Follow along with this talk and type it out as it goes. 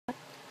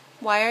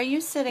Why are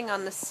you sitting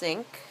on the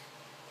sink?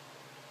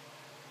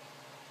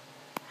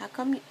 How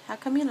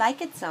come you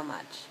like it so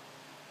much?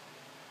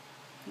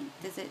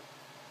 Does it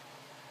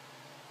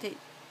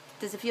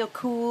does it feel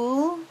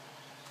cool?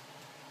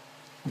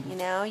 You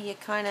know, you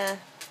kind of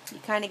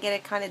get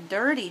it kind of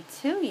dirty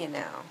too, you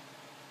know.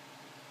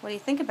 What do you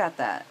think about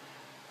that?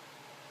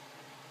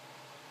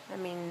 I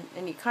mean,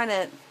 and you're kind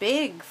of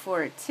big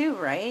for it too,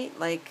 right?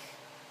 Like,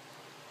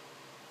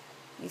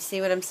 you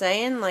see what I'm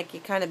saying? Like,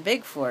 you're kind of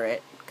big for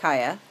it,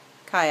 Kaya.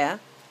 Kaya,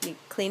 you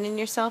cleaning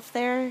yourself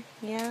there?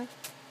 Yeah.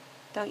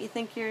 Don't you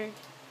think you're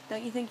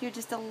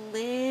just a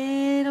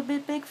little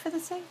bit big for the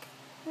sink?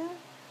 Yeah.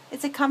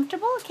 Is it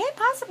comfortable? It can't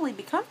possibly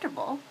be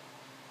comfortable.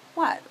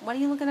 What? What are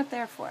you looking up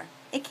there for?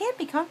 It can't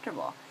be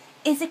comfortable.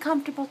 Is it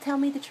comfortable? Tell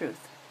me the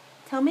truth.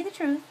 Tell me the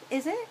truth.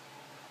 Is it?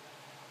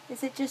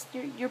 Is it just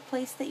your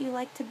place that you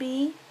like to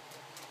be?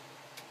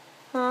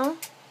 Huh?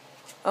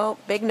 Oh,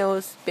 big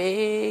nose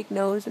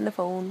in the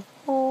phone.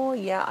 Oh,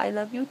 yeah, I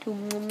love you too.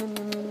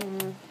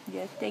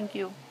 Yes, thank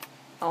you.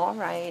 All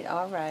right,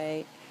 all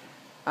right.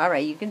 All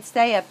right, you can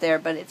stay up there,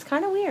 but it's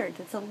kind of weird.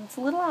 It's a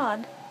little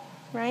odd,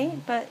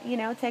 right? But, you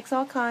know, it takes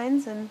all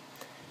kinds, and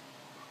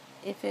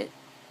if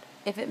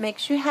it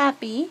makes you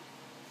happy,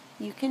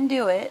 you can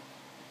do it.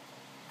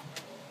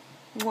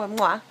 Mwah,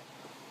 mwah.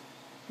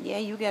 Yeah,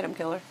 you get him,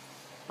 killer.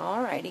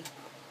 All righty.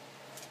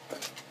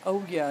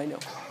 Oh, yeah, I know.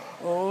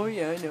 Oh,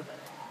 yeah, I know.